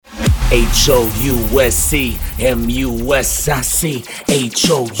Housc, Music, Housc,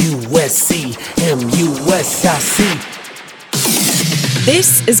 Music.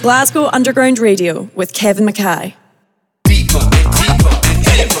 This is Glasgow Underground Radio with Kevin McKay. Deeper and deeper and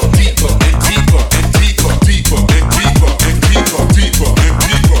deeper, deeper and deeper and deeper, deeper and deeper and deeper, deeper and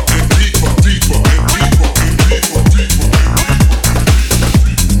deeper and deeper, deeper and deeper and deeper, deeper.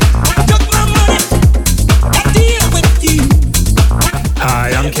 I took my money, I deal with you.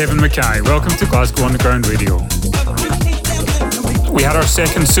 Hi, I'm Kevin McKay. Welcome to Glasgow Underground Radio. We had our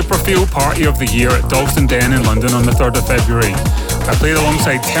second Superfeel party of the year at Dalston Den in London on the 3rd of February. I played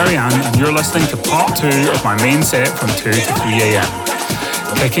alongside Terry-Ann, and you're listening to part 2 of my main set from 2 to 3 a.m.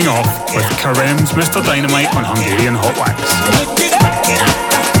 Kicking off with Karrém's Mr. Dynamite on Hungarian Hotwax.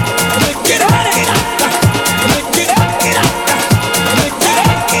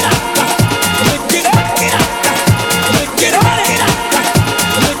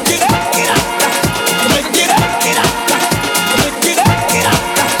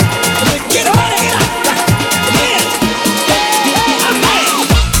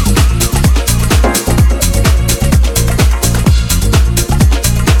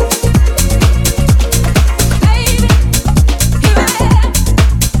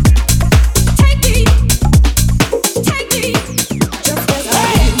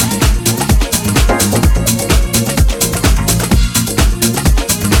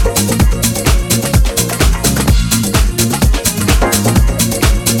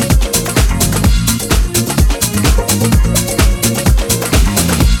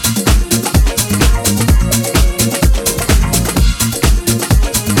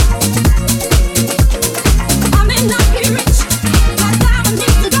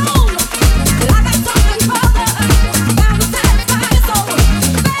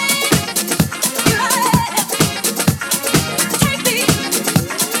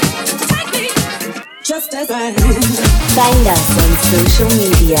 Find us on social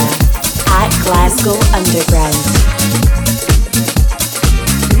media at Glasgow Underground.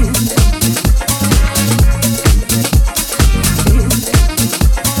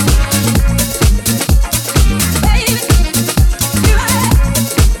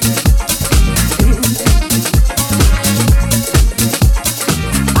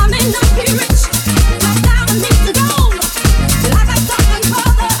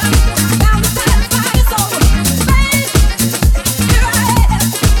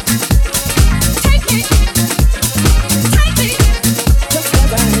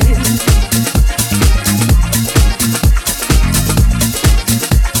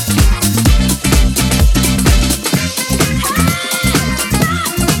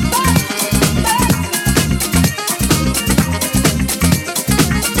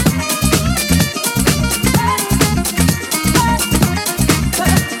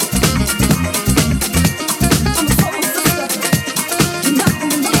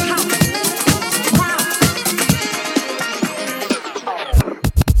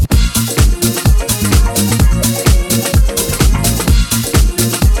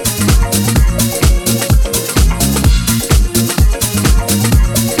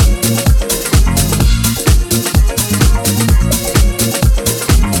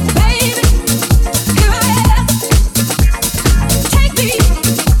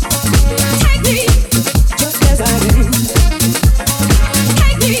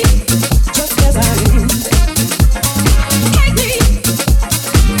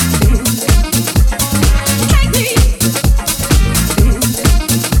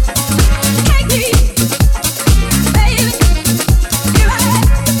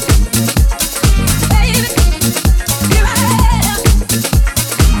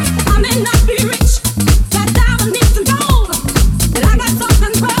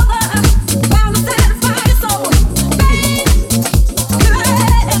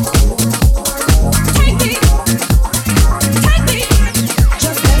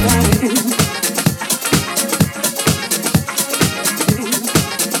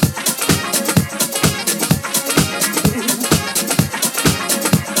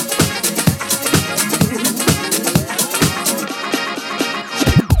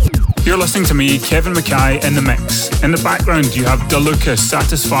 You're listening to me, Kevin McKay, in the mix. In the background, you have Lukas,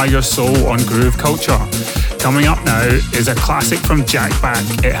 Satisfy Your Soul on Groove Culture. Coming up now is a classic from Jack Back.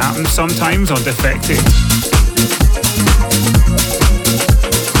 It happens sometimes on Defected.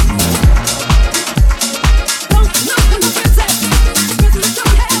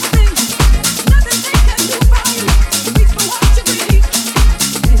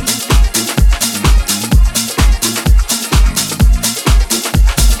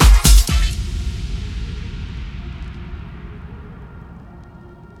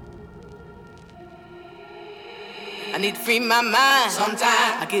 I need to free my mind.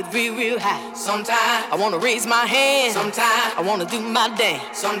 Sometimes I get real, real high. Sometimes I wanna raise my hand. Sometimes I wanna do my dance.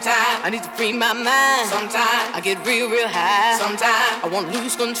 Sometimes I need to free my mind. Sometimes I get real, real high. Sometimes I wanna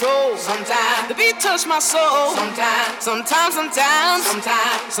lose control. Sometimes the beat touch my soul. Sometimes, sometimes, sometimes,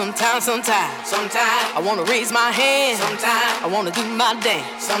 sometimes, sometimes, sometimes, sometimes I wanna raise my hand. Sometimes I wanna do my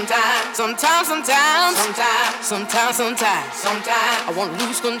dance. Sometimes, sometimes, sometimes, sometimes, sometimes, sometimes, sometimes I wanna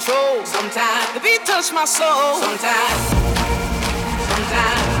lose control. Sometimes the beat touch my soul. Sometimes, sometimes,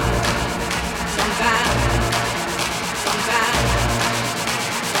 sometimes, sometimes,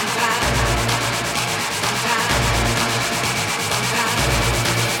 sometimes, sometimes,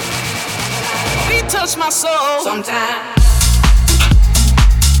 the beat touch my soul. Sometimes.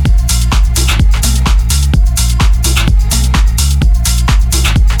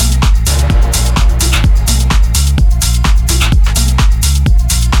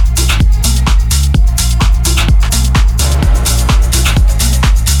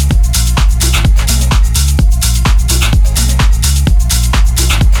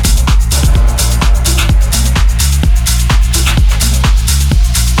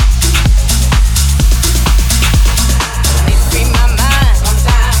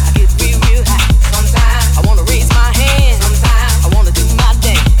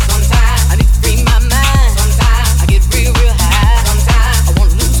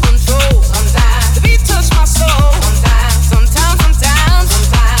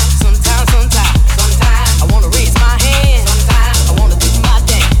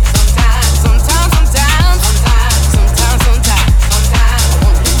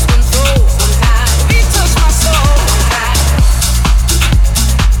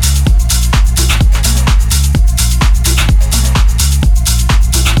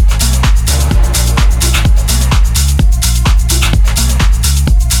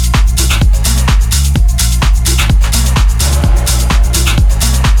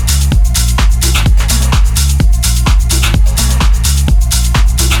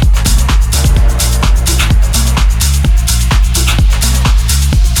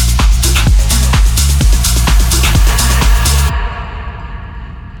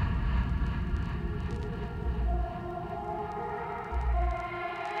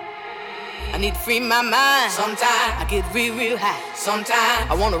 My mind. Sometimes I get real, real high. Sometimes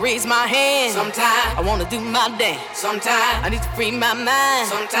I wanna raise my hand. Sometimes I wanna do my dance. Sometimes I need to free my mind.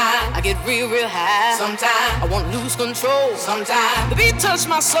 Sometimes I get real, real high. Sometimes I wanna lose control. Sometimes the beat touch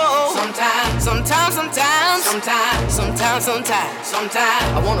my soul. Sometimes, sometimes, sometimes, sometimes, sometimes, sometimes, sometimes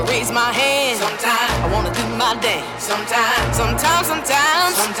I wanna raise my hand. Sometimes I wanna do my dance. Sometimes, sometimes,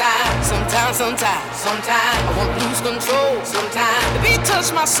 sometimes, sometimes, sometimes, sometimes, sometimes I wanna lose control. Sometimes the beat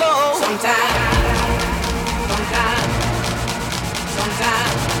touch my soul. Sometimes. Sometimes,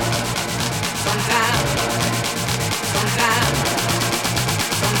 sometimes, sometimes, sometimes,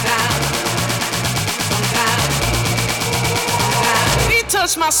 sometimes, sometimes, beat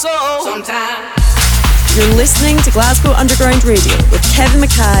touch my soul. Sometimes. You're listening to Glasgow Underground Radio with Kevin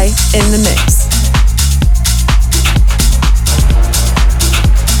McKay in the mix.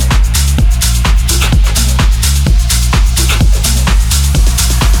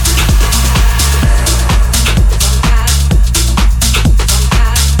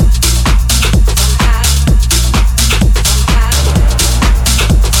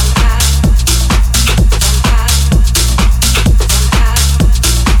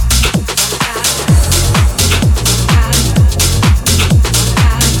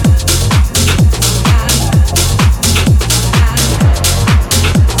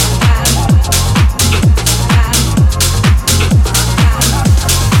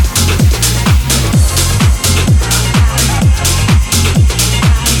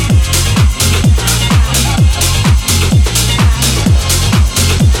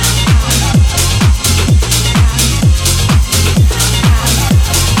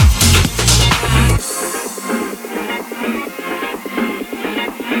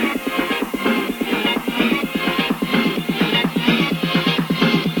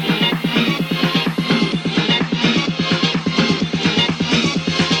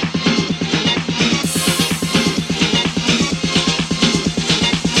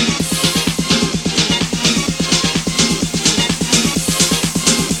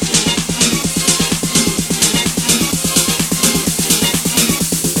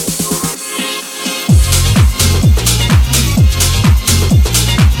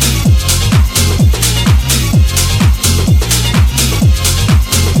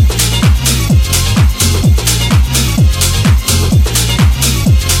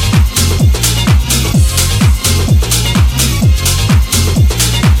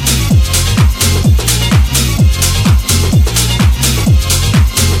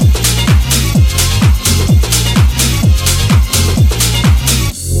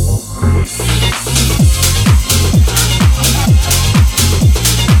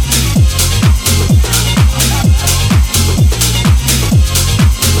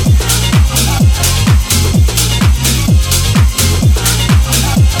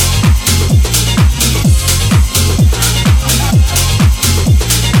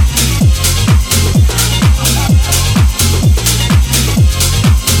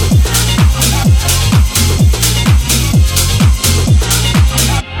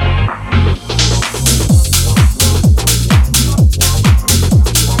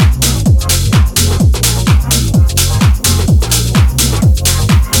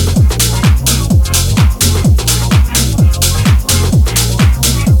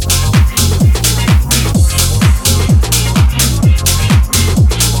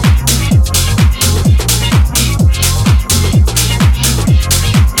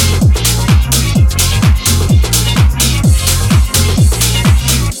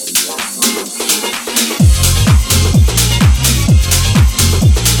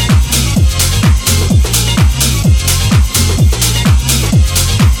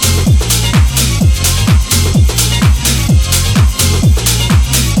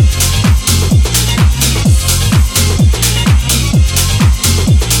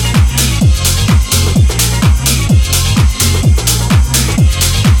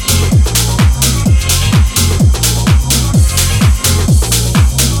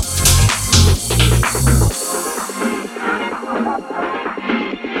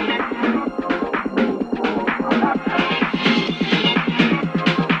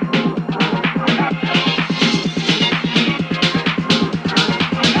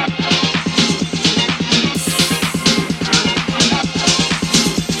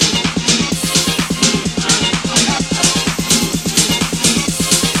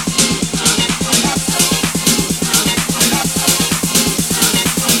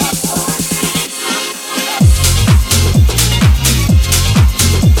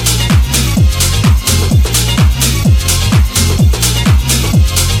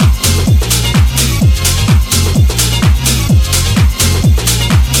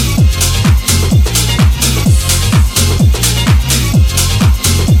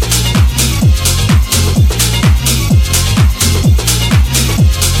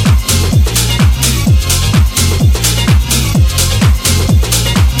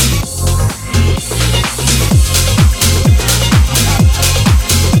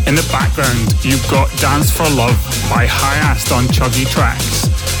 In the background, you've got Dance for Love by Hiast on Chuggy Trax.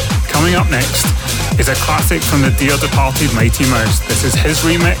 Coming up next is a classic from the dear departed Mighty Mouse. This is his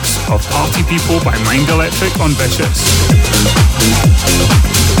remix of Party People by Mind Electric on Vicious.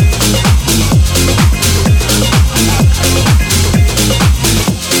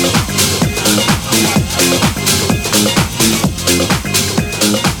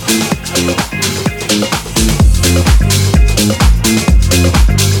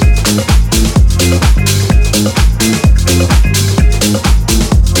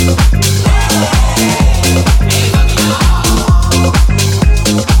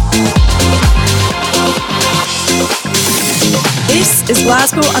 This is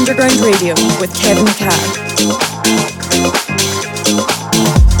Glasgow Underground Radio with Kevin McKay.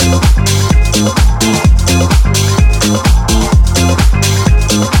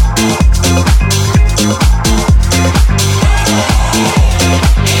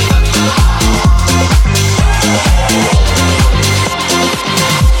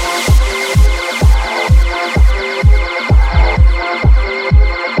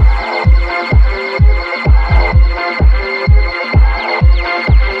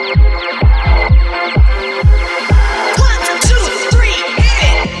 One, two.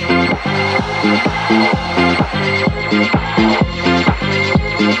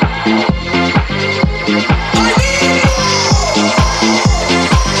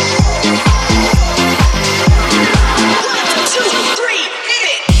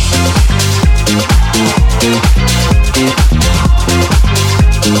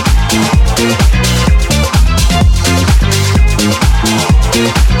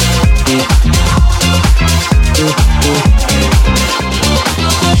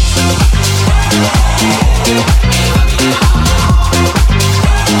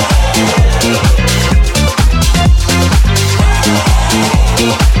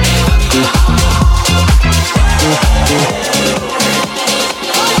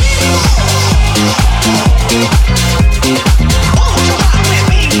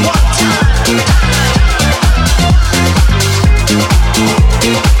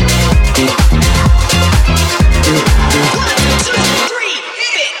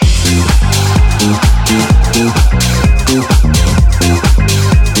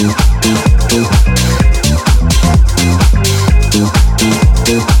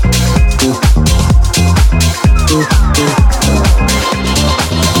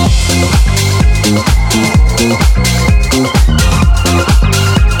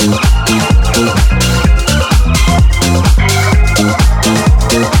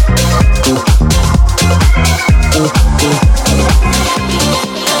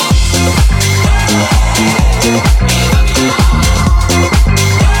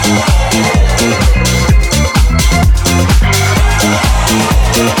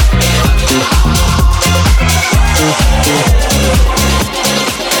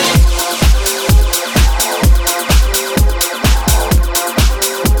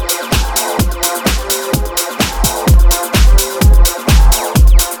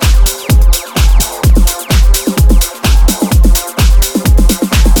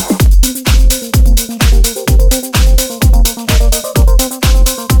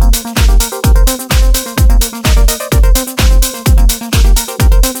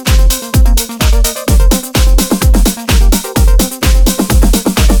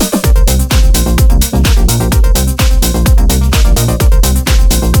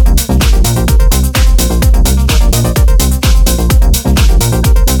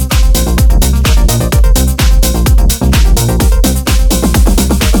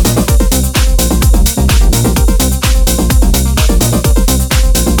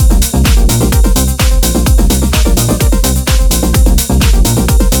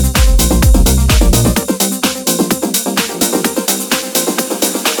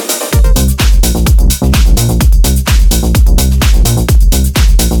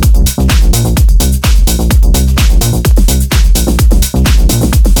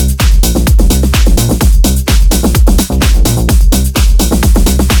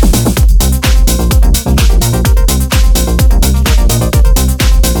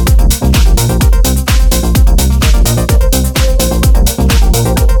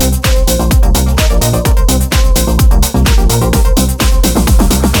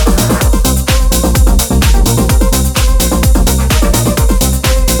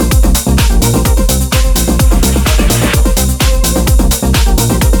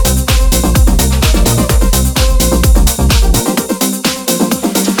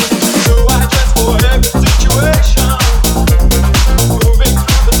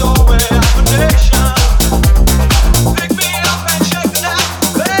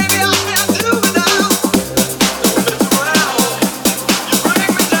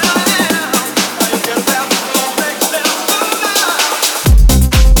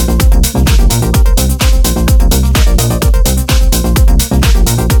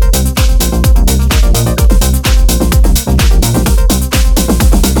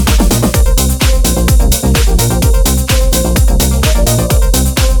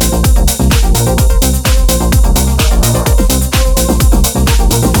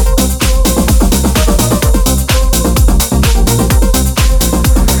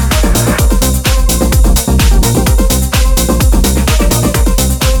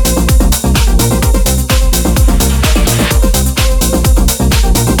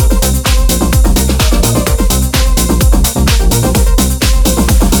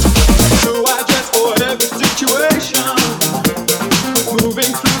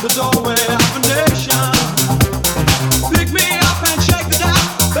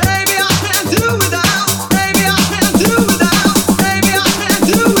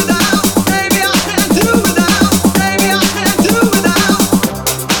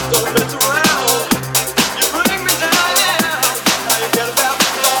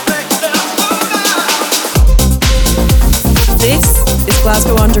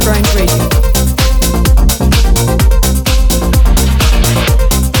 Glasgow Underground Radio.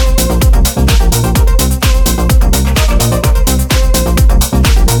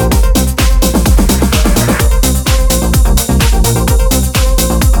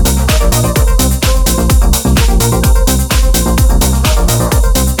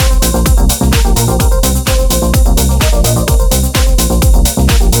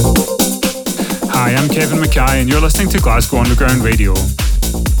 Kevin McKay and you're listening to Glasgow Underground Radio.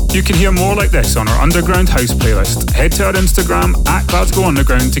 You can hear more like this on our Underground House playlist. Head to our Instagram at Glasgow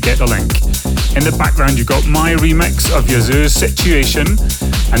Underground to get the link. In the background you got my remix of Yazoo's Situation,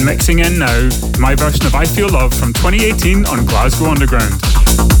 and mixing in now my version of I Feel Love from 2018 on Glasgow Underground.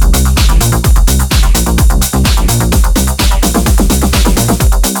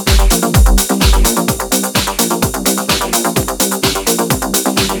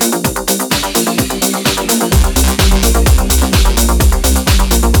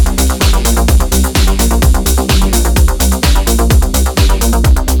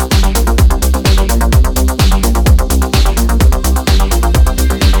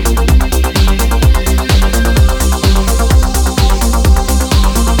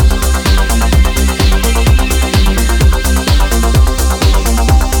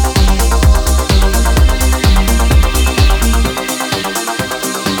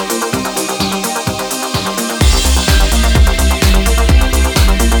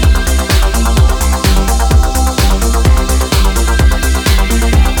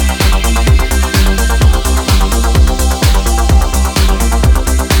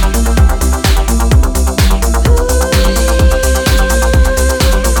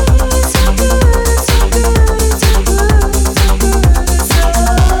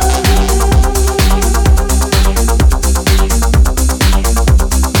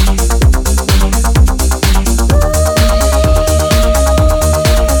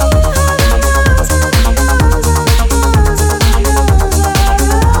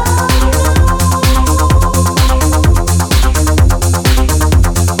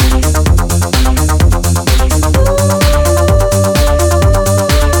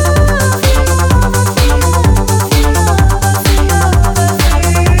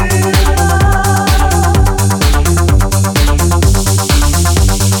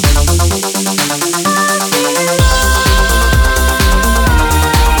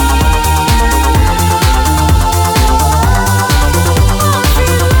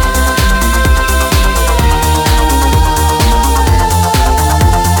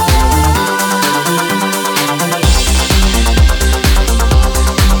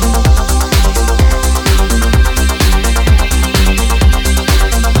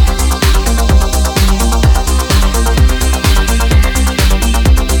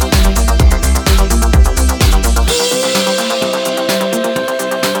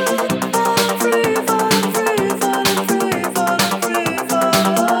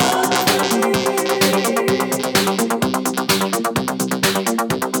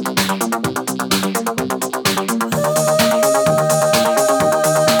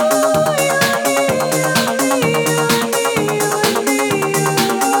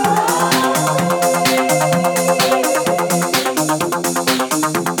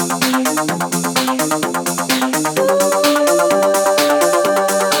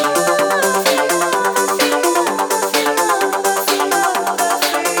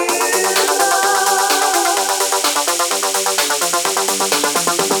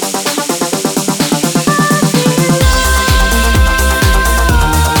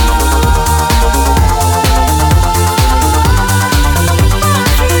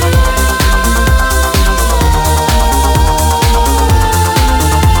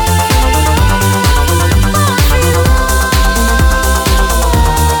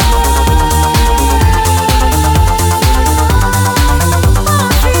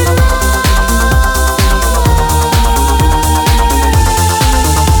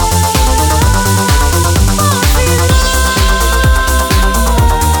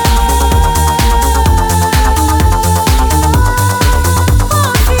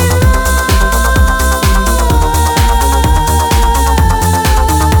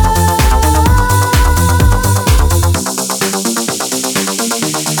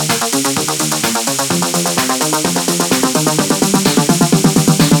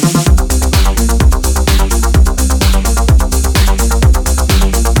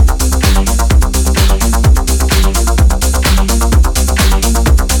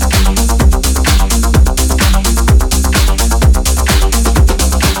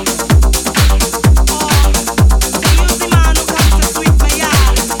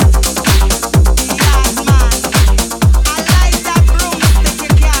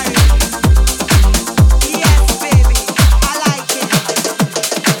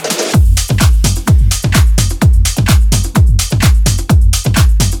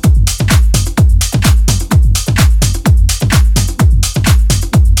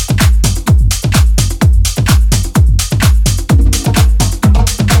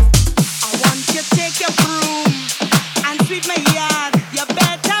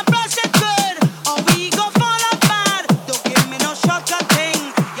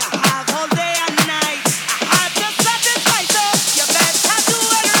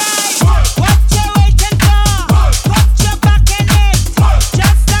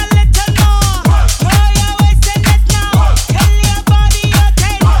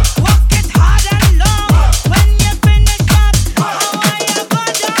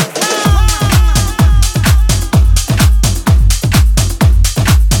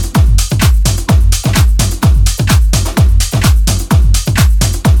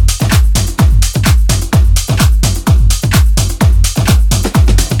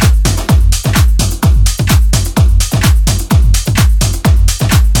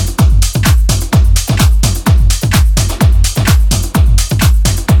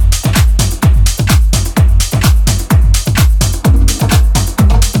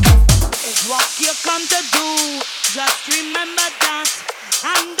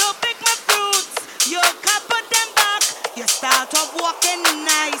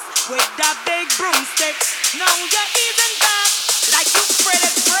 broomstick. Now you're easing back like you spread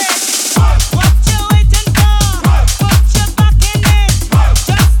it bread. What you waiting for? Put your back in it.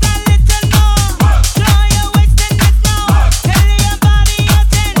 Just a little more. Show you wasting it now. Tell your body you're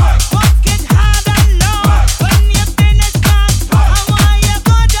 10. Walk it hard and low. When you finish that, I want you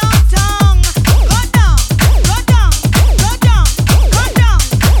go downtown. Go down, go down, go down, go down,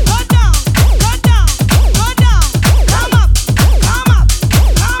 go down, go down, go down. Come up, come up,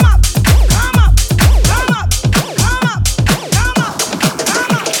 come up, come up, come up, come up, come up,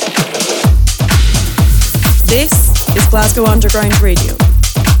 come up. This is Glasgow Underground Radio.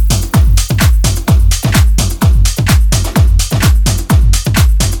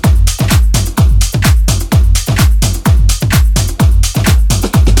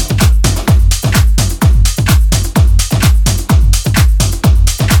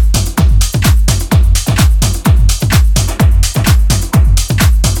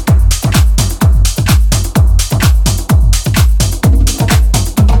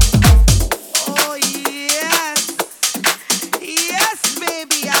 Oh yes, yes,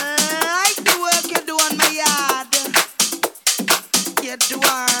 baby, I like the work you do on my yard. You do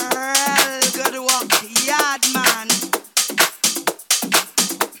a real good work, yard man.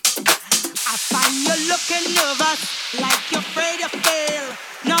 I find you looking nervous, like you're afraid to fail.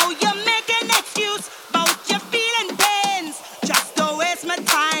 Now you're making excuse about your feeling pains. Just don't waste my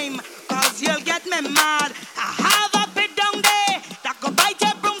time, cause you'll get me mad. I have a bit down there that go bite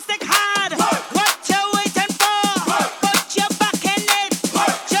your broomstick hard. What you waiting for? Put your back in it.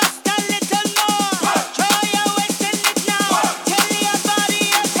 Just a little more. Show you wasting it now. Tell your body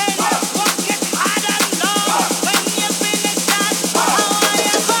you're 10. Walk it hard and low. When you finish that, I want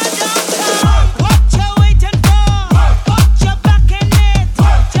you go downtown. What you waiting for? Put your back in it.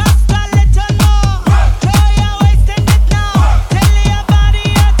 Just a little more. Show you wasting it now. Tell your body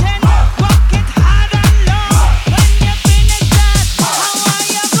you're 10. Walk it hard and low. When you finish that, I want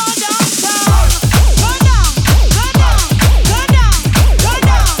you go downtown. Go down, go down, go down, go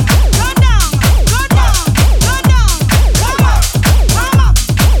down, go down, go down, go down. Come up, come up,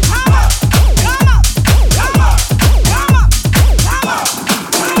 come up, come up, come up, come up, come up,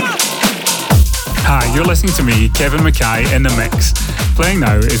 come up. Hi, you're listening to me, Kevin McKay, in the mix. Playing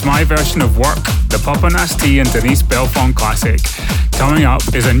now is my version of Work, the Pupa Nas-T and Denise Belfon classic. Coming up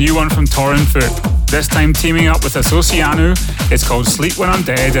is a new one from Torren Foot, this time teaming up with Associanu. It's called Sleep When I'm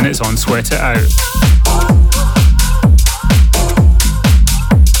Dead and it's on Sweat It Out.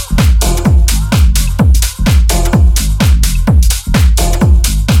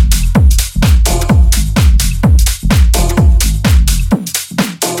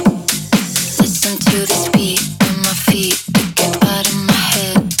 Listen to this beat on my feet. Get out of my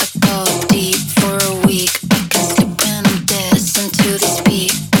head. I go deep for a week. I can sleep when I'm dead. Listen to this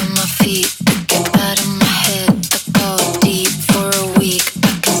beat on my feet. Get out of my head. I go deep for a week.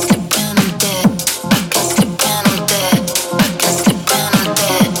 I can sleep when I'm dead. I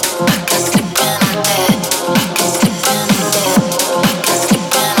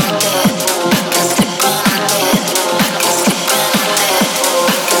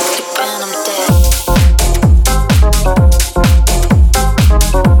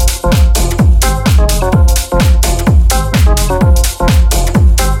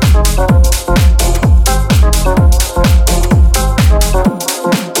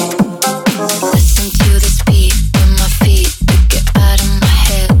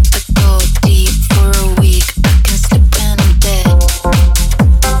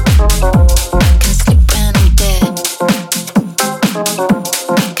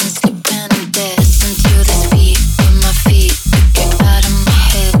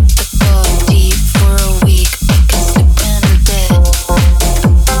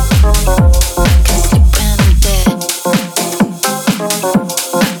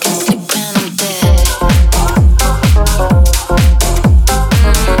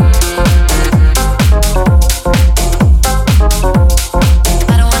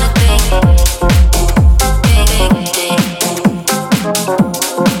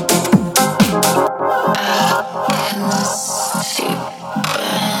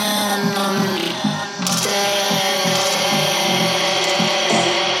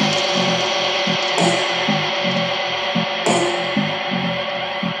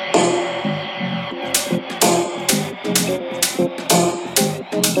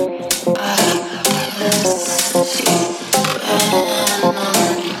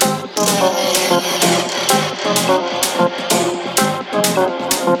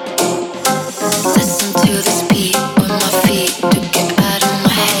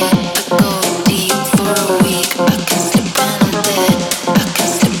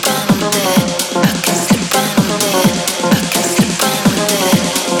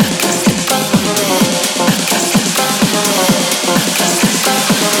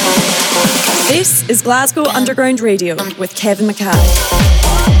This is Glasgow Underground Radio with Kevin McKay.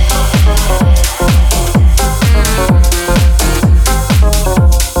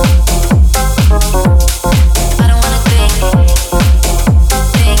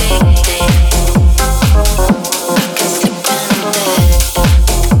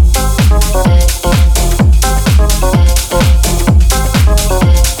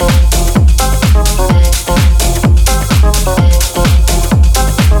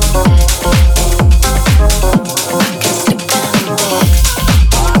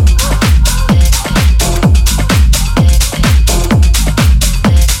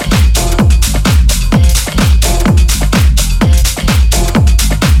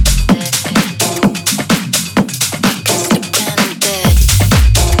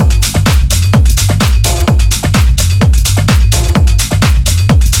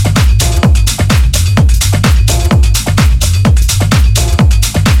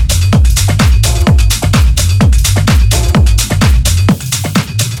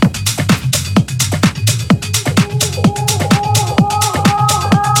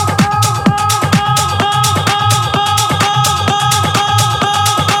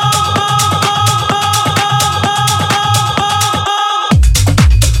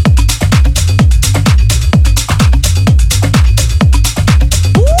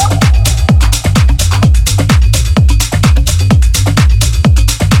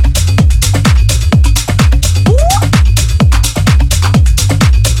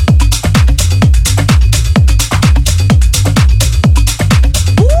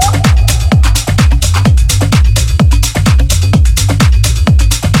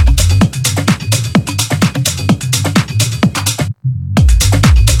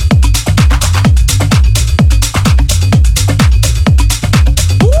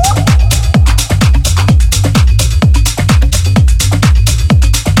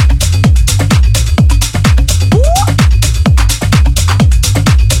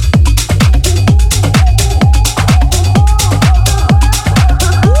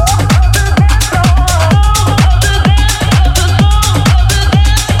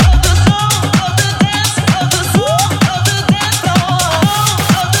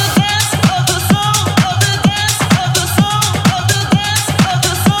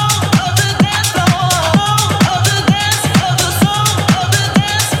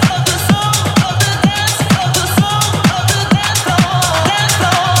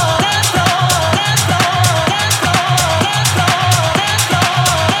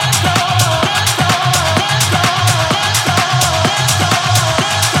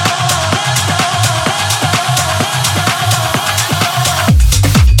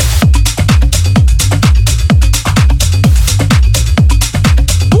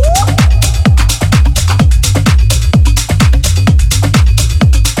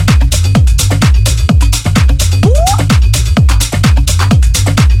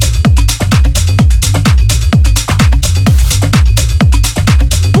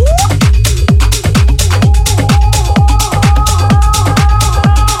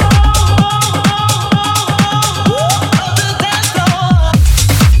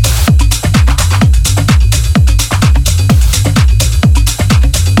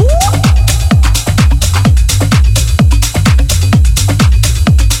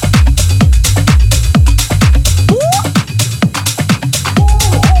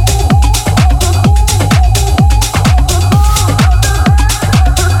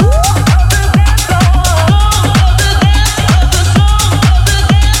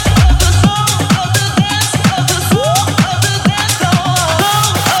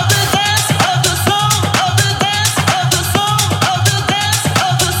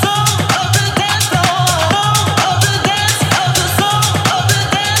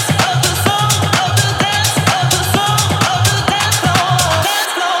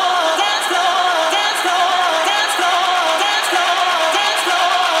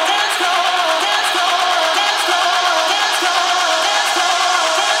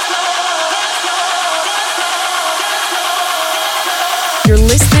 You're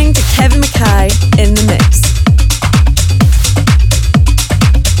listening to Kevin McKay in the mix.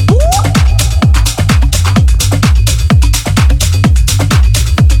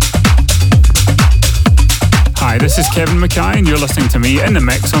 Hi, this is Kevin McKay and you're listening to me in the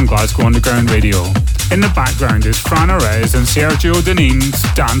mix on Glasgow Underground Radio. In the background is Fran Ares and Sergiodnine's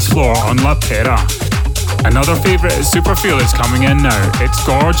Dancefloor on La Pera. Another favourite is Superfeel is coming in now. It's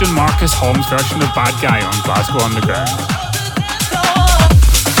Gorge and Markus Homm's version of Bad Guy on Glasgow Underground.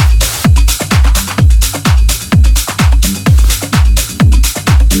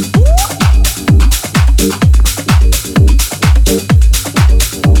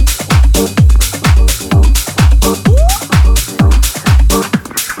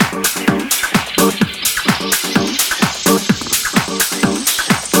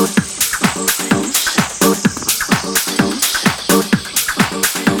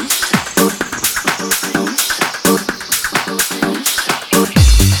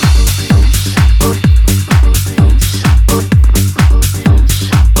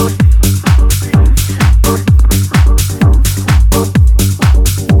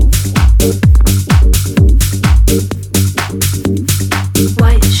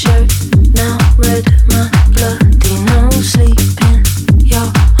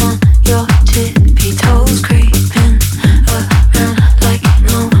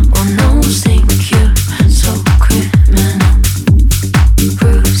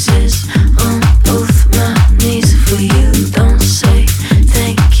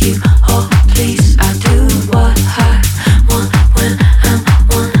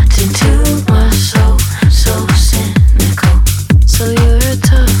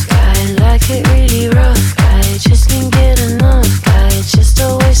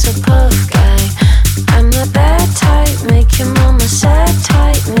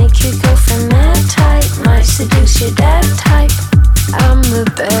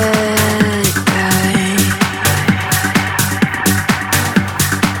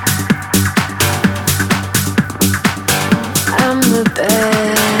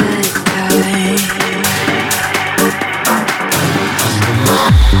 bad guy.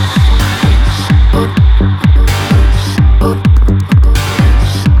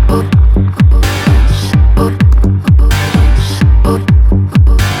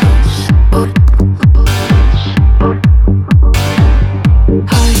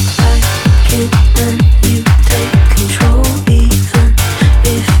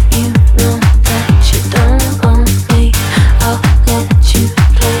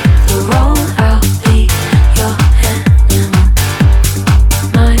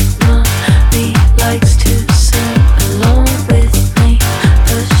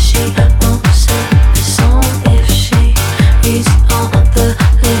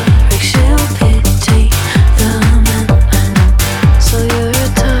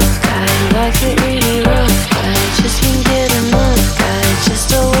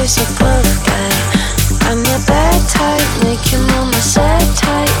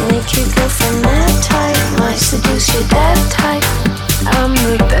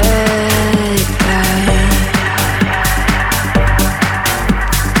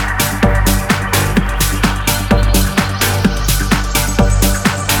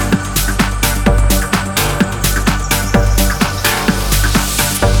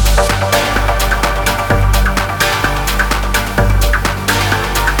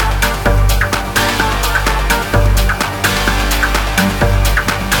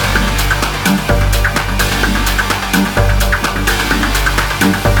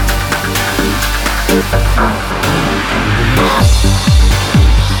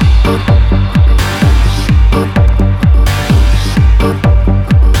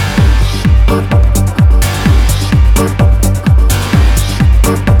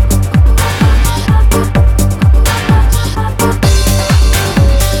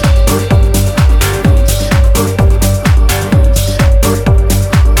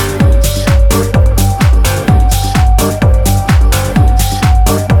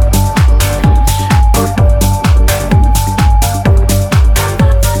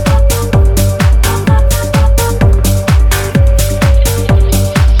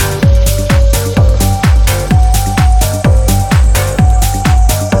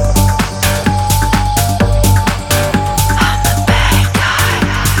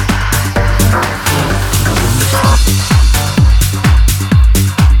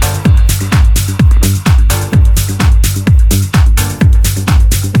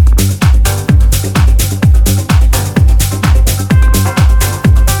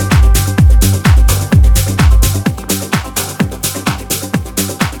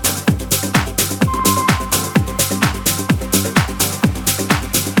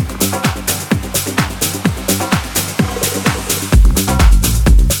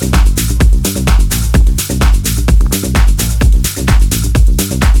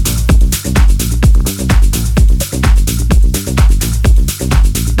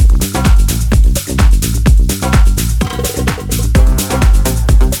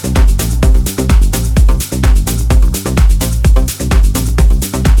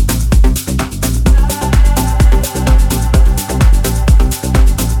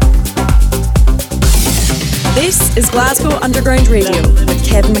 This is Glasgow Underground Radio with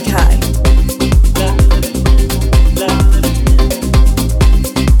Kevin McKay. Yeah.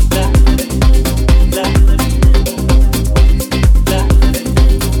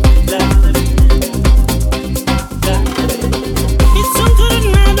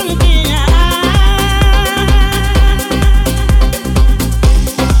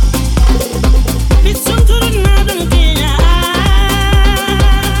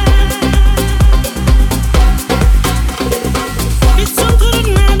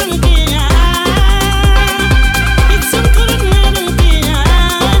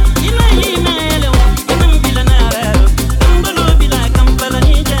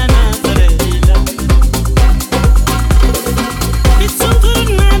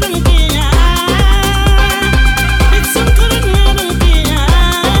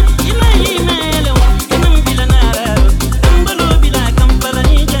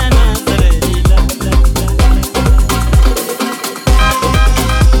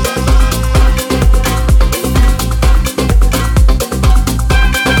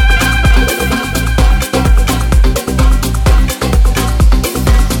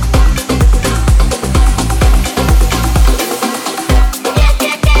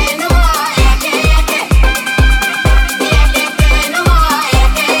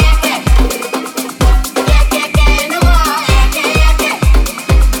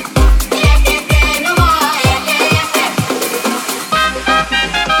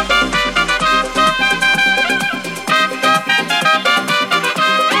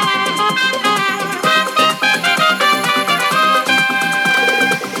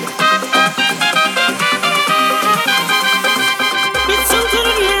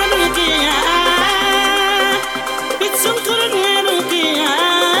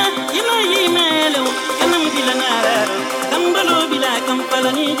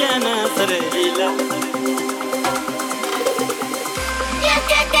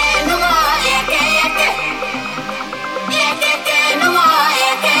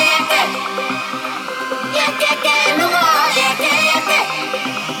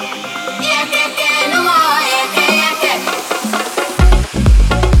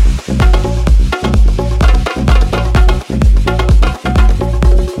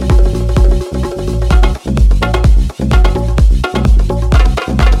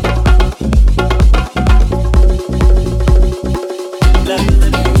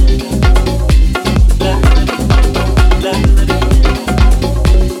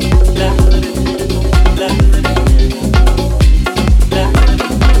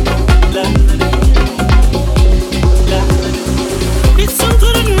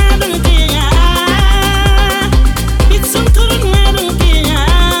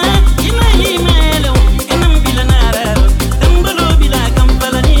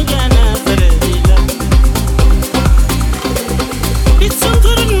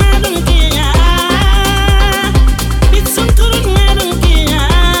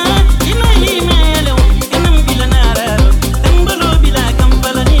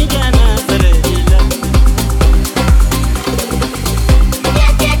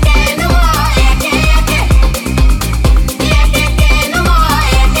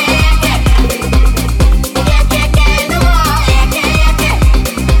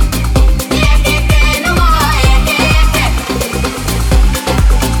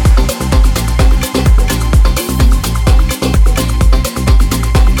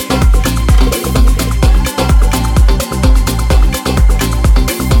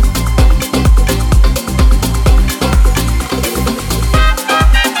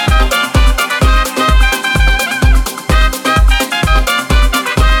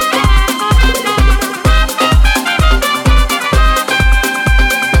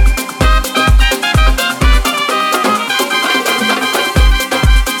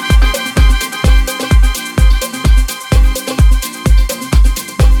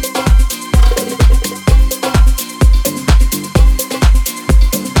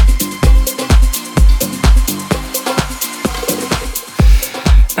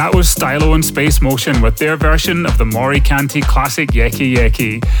 That was Stylo and Space Motion with their version of the Maury Canty classic Yeke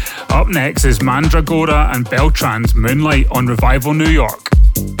Yeke. Up next is Mandragora and Beltran's Moonlight on Revival New York.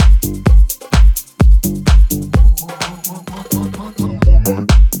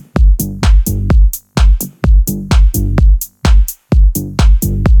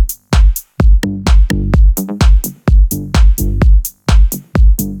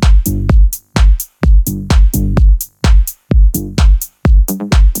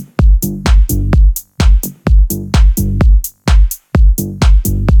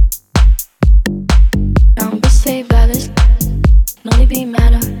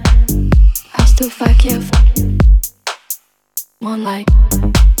 Moonlight.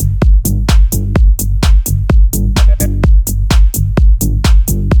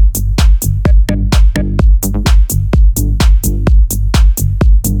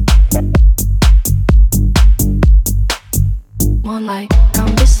 Moonlight,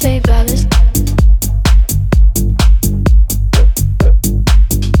 come to save Alice.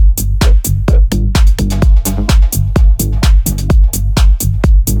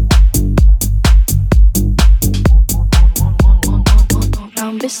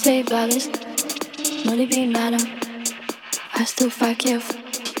 Say Alice, no they be matter. I still fight careful.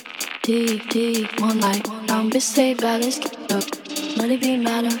 D, moonlight. Don't be say Alice, no they be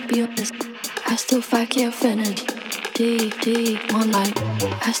matter. Be honest, I still fight careful. D, moonlight.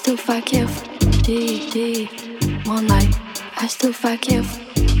 I still fight careful. D, moonlight. I still fight careful.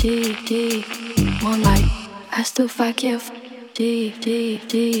 D, moonlight. I still fight careful.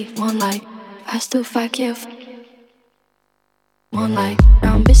 D, moonlight. I still fight careful. Moonlight,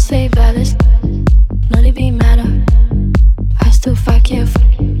 don't be safe, Alice. No, they be matter. I still fight careful.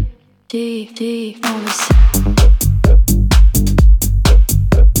 D, moonlight.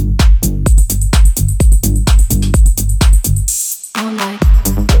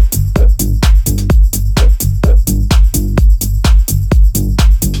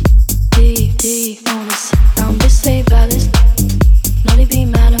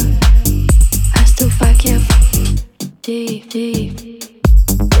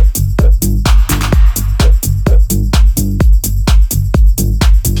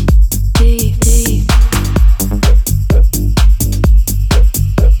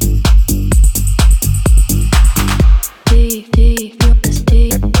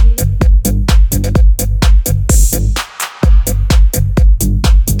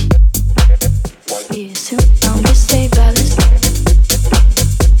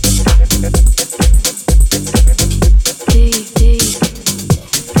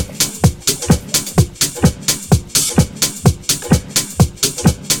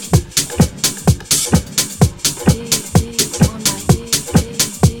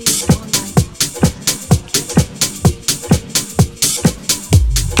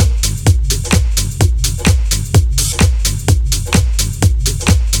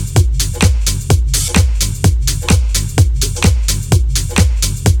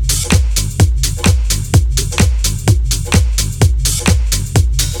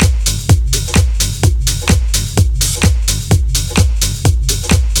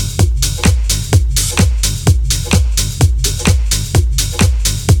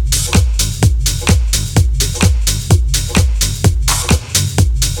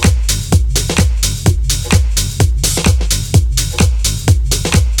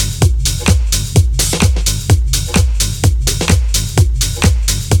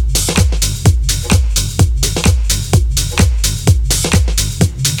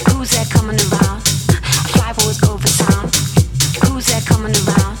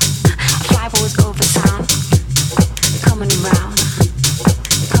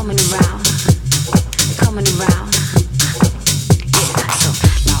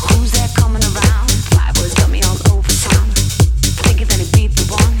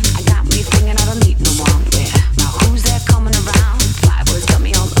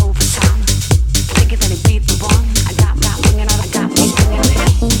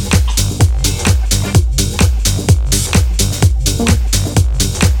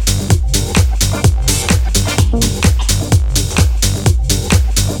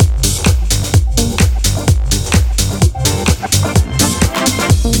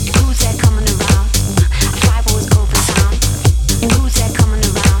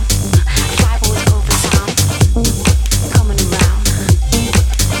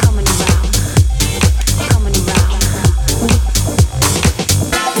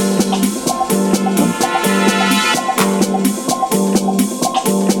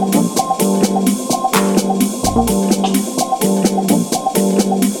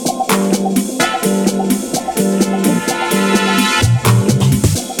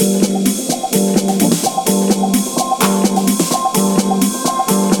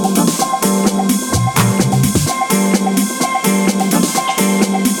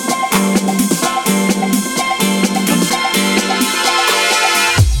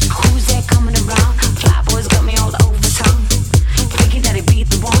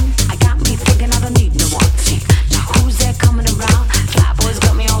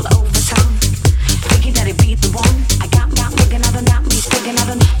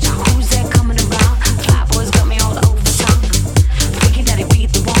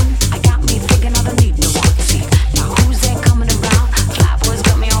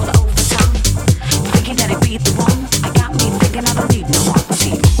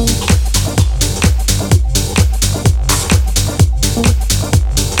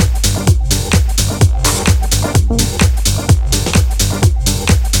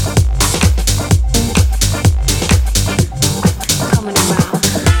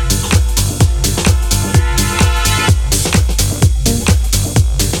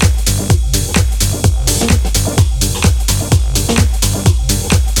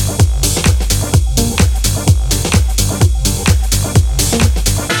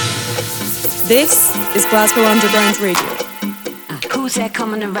 This is Glasgow Underground Radio. Who's that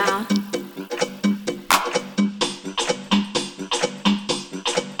coming around?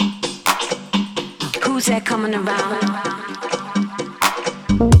 Who's that coming around?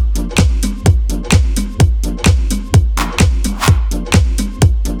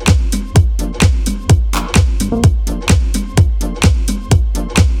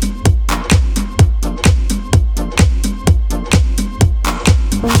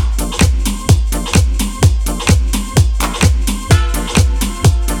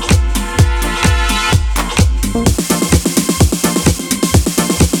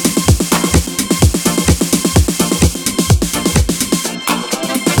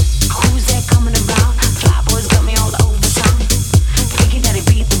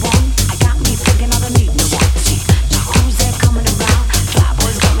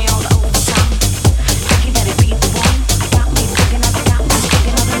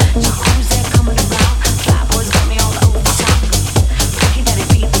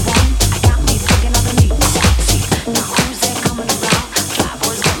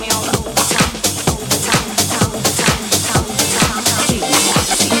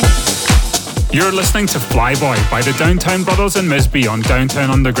 You're listening to Flyboy by the Downtown Brothers and Misby on Downtown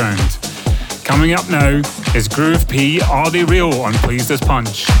Underground. Coming up now is Groove P, Audi Rio on Pleased as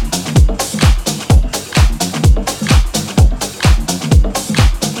Punch.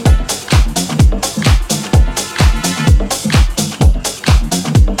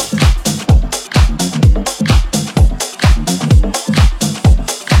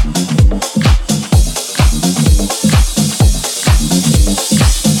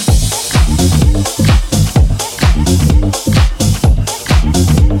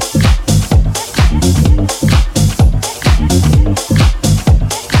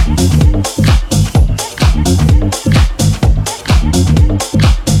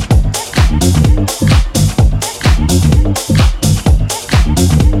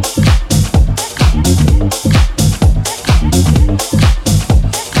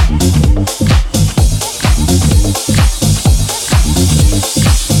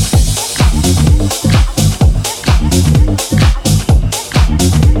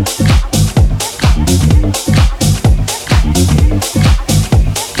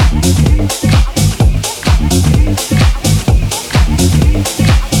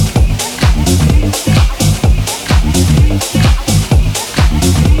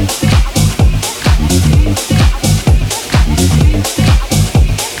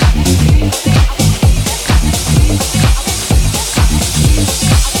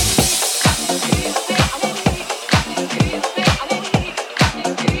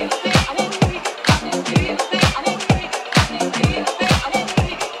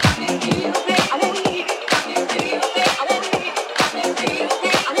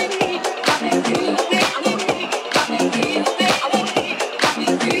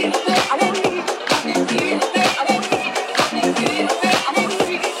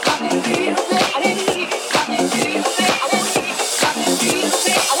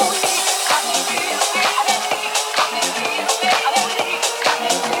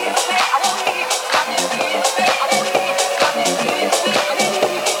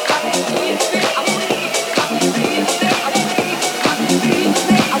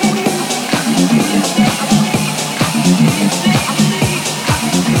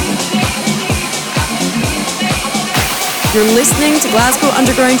 You're listening to Glasgow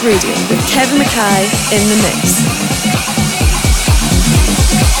Underground Radio with Kevin McKay in the mix.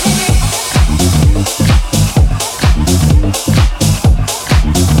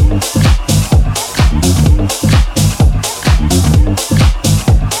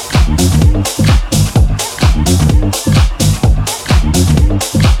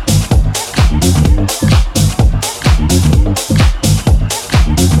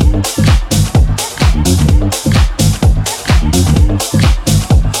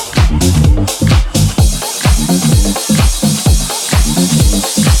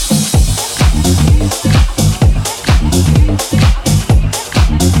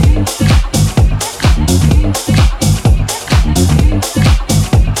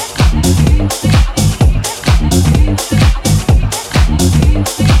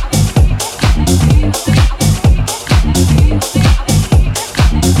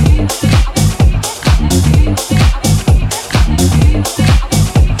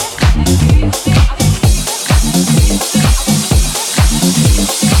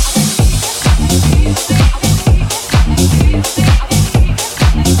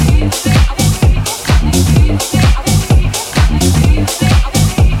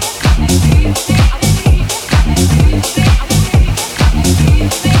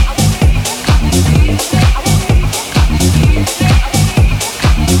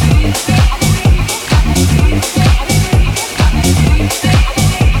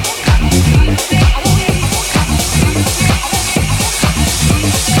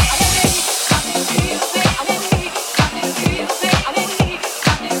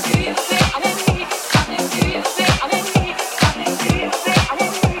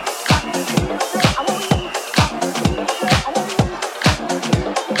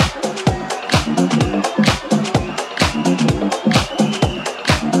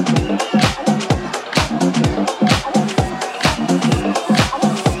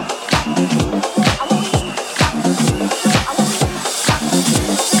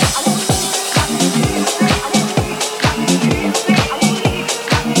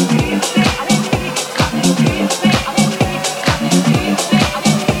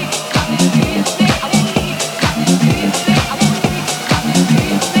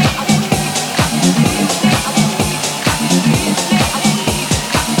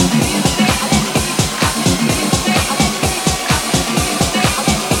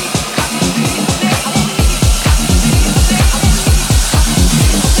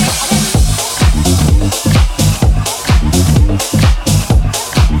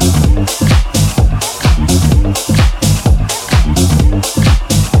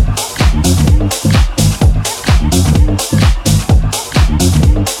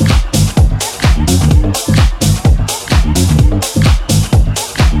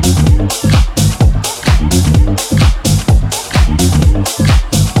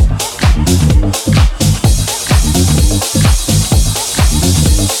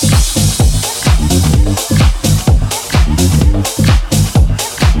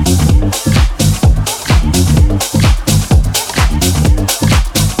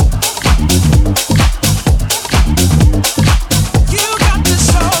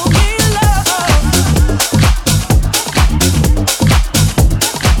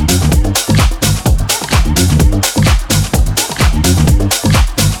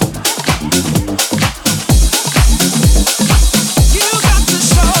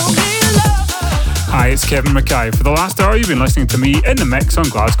 Kevin McKay. For the last hour, you've been listening to me in the mix on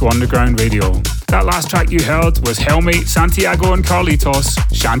Glasgow Underground Radio. That last track you heard was Helmate, Santiago and Carlitos,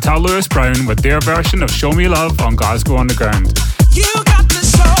 Chantal Lewis-Brown with their version of Show Me Love on Glasgow Underground. You got to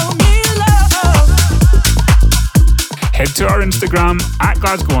show me love. Head to our Instagram at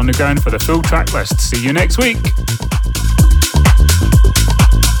Glasgow Underground for the full track list. See you next week.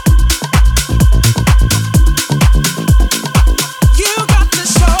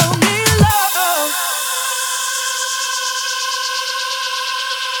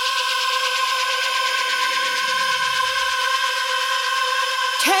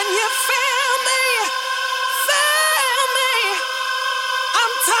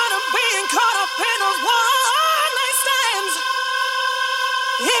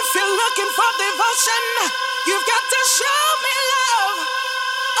 If you're looking for devotion, you've got to show me love.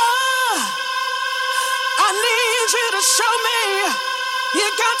 Oh, I need you to show me. You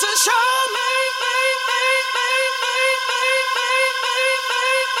got to show me.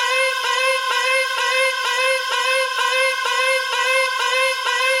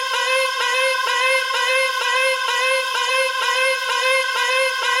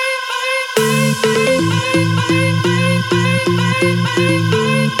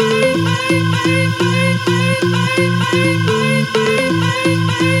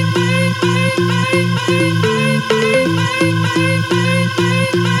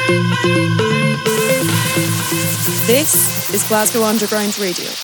 This is Glasgow Underground Radio.